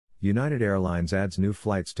United Airlines adds new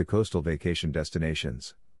flights to coastal vacation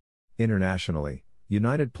destinations. Internationally,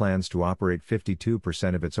 United plans to operate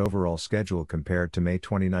 52% of its overall schedule compared to May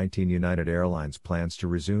 2019. United Airlines plans to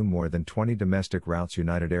resume more than 20 domestic routes.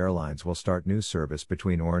 United Airlines will start new service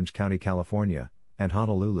between Orange County, California, and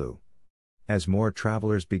Honolulu. As more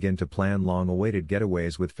travelers begin to plan long-awaited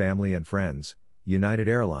getaways with family and friends, United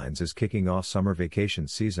Airlines is kicking off summer vacation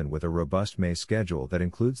season with a robust May schedule that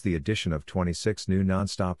includes the addition of 26 new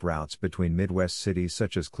nonstop routes between Midwest cities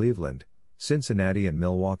such as Cleveland, Cincinnati and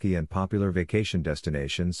Milwaukee, and popular vacation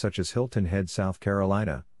destinations such as Hilton Head, South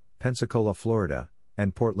Carolina, Pensacola, Florida,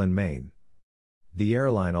 and Portland, Maine. The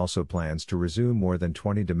airline also plans to resume more than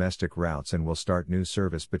 20 domestic routes and will start new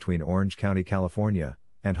service between Orange County, California,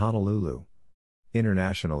 and Honolulu.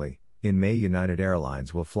 Internationally, in May, United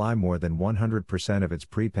Airlines will fly more than 100% of its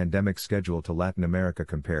pre-pandemic schedule to Latin America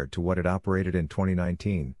compared to what it operated in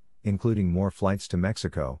 2019, including more flights to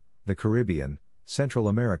Mexico, the Caribbean, Central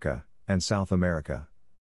America, and South America.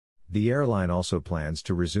 The airline also plans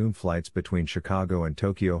to resume flights between Chicago and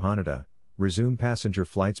Tokyo Haneda, resume passenger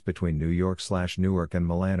flights between New York/Newark and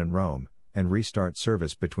Milan and Rome, and restart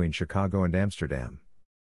service between Chicago and Amsterdam.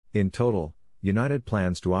 In total, United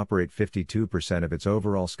plans to operate 52% of its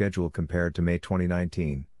overall schedule compared to May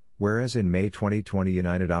 2019, whereas in May 2020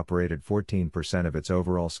 United operated 14% of its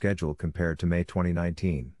overall schedule compared to May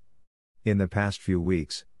 2019. In the past few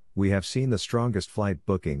weeks, we have seen the strongest flight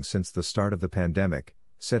bookings since the start of the pandemic,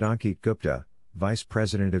 said Ankit Gupta, Vice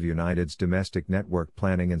President of United's Domestic Network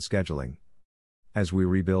Planning and Scheduling. As we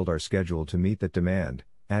rebuild our schedule to meet that demand,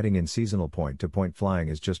 adding in seasonal point-to-point flying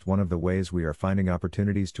is just one of the ways we are finding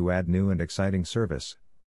opportunities to add new and exciting service.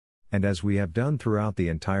 And as we have done throughout the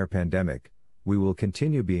entire pandemic, we will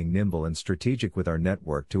continue being nimble and strategic with our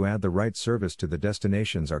network to add the right service to the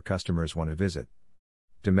destinations our customers want to visit.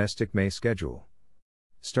 Domestic May schedule.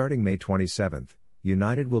 Starting May 27,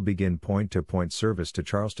 United will begin point-to-point service to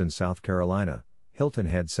Charleston, South Carolina, Hilton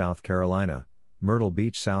Head, South Carolina, Myrtle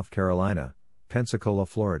Beach, South Carolina, Pensacola,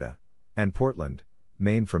 Florida, and Portland,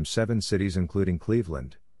 Maine from 7 cities including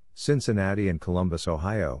Cleveland, Cincinnati and Columbus,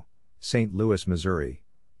 Ohio, St. Louis, Missouri,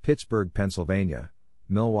 Pittsburgh, Pennsylvania,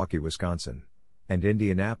 Milwaukee, Wisconsin, and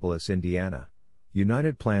Indianapolis, Indiana.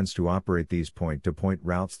 United plans to operate these point-to-point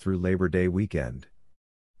routes through Labor Day weekend.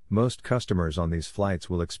 Most customers on these flights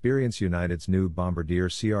will experience United's new Bombardier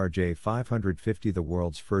CRJ-550, the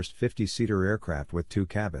world's first 50-seater aircraft with 2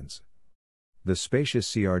 cabins. The spacious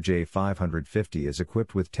CRJ-550 is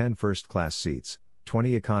equipped with 10 first-class seats,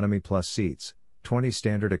 20 Economy Plus seats, 20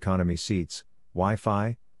 Standard Economy seats,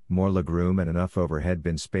 Wi-Fi, more legroom and enough overhead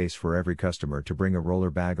bin space for every customer to bring a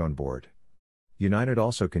roller bag on board. United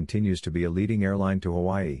also continues to be a leading airline to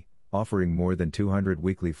Hawaii, offering more than 200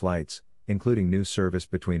 weekly flights, including new service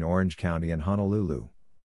between Orange County and Honolulu.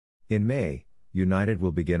 In May, United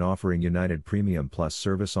will begin offering United Premium Plus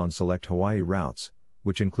service on select Hawaii routes,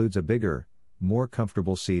 which includes a bigger, more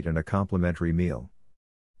comfortable seat and a complimentary meal.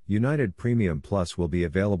 United Premium Plus will be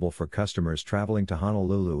available for customers traveling to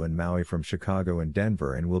Honolulu and Maui from Chicago and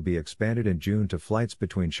Denver and will be expanded in June to flights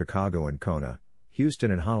between Chicago and Kona,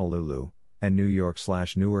 Houston and Honolulu, and New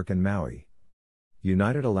York/Newark and Maui.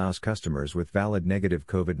 United allows customers with valid negative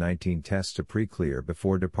COVID-19 tests to pre-clear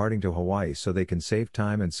before departing to Hawaii so they can save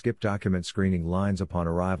time and skip document screening lines upon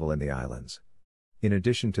arrival in the islands. In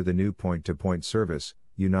addition to the new point-to-point service,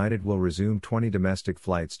 United will resume 20 domestic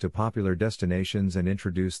flights to popular destinations and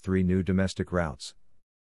introduce 3 new domestic routes.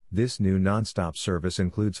 This new nonstop service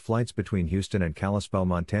includes flights between Houston and Kalispell,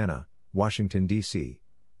 Montana, Washington, D.C.,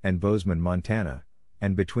 and Bozeman, Montana,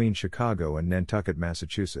 and between Chicago and Nantucket,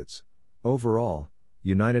 Massachusetts. Overall,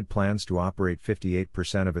 United plans to operate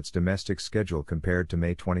 58% of its domestic schedule compared to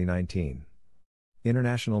May 2019.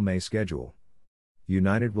 International May schedule.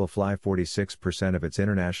 United will fly 46% of its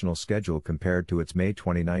international schedule compared to its May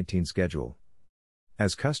 2019 schedule.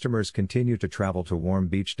 As customers continue to travel to warm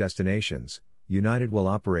beach destinations, United will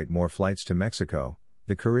operate more flights to Mexico,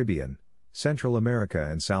 the Caribbean, Central America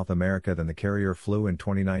and South America than the carrier flew in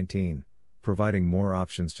 2019, providing more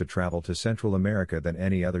options to travel to Central America than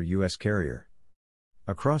any other U.S. carrier.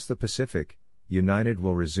 Across the Pacific, United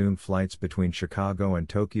will resume flights between Chicago and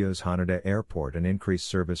Tokyo's Haneda Airport and increase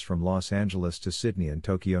service from Los Angeles to Sydney and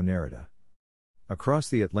Tokyo Narita. Across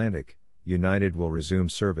the Atlantic, United will resume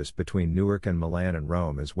service between Newark and Milan and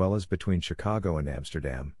Rome as well as between Chicago and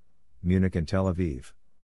Amsterdam, Munich and Tel Aviv.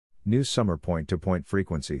 New summer point-to-point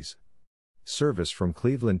frequencies. Service from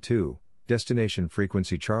Cleveland to, destination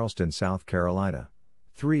frequency Charleston, South Carolina.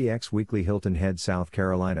 3x weekly Hilton Head, South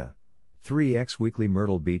Carolina. 3x weekly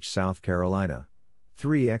Myrtle Beach, South Carolina.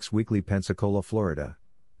 3x weekly Pensacola, Florida.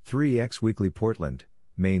 3x weekly Portland,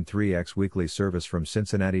 Maine 3X weekly service from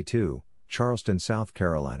Cincinnati to Charleston, South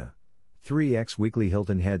Carolina. 3X weekly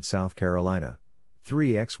Hilton Head, South Carolina.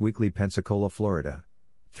 3X weekly Pensacola, Florida.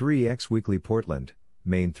 3X weekly Portland,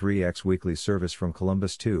 Maine. 3X weekly service from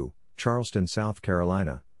Columbus to Charleston, South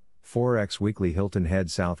Carolina. 4X weekly Hilton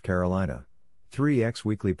Head, South Carolina. 3X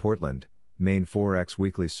weekly Portland, Maine. 4X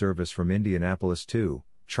weekly service from Indianapolis to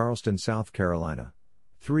Charleston, South Carolina.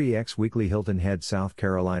 3X weekly Hilton Head, South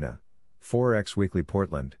Carolina. 4X weekly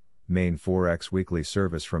Portland, Maine. 4X weekly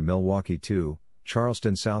service from Milwaukee to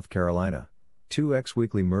Charleston, South Carolina. 2X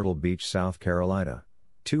weekly Myrtle Beach, South Carolina.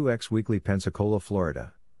 2X weekly Pensacola,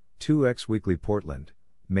 Florida. 2X weekly Portland,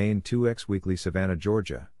 Maine. 2X weekly Savannah,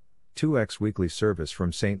 Georgia. 2X weekly service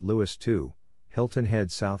from St. Louis to Hilton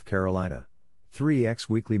Head, South Carolina. 3X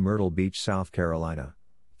weekly Myrtle Beach, South Carolina.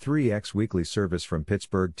 3X weekly service from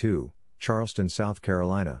Pittsburgh to Charleston, South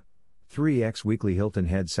Carolina. 3X weekly Hilton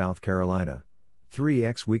Head, South Carolina.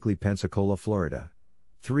 3X weekly Pensacola, Florida.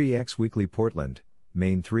 3X weekly Portland,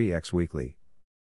 Maine. 3X weekly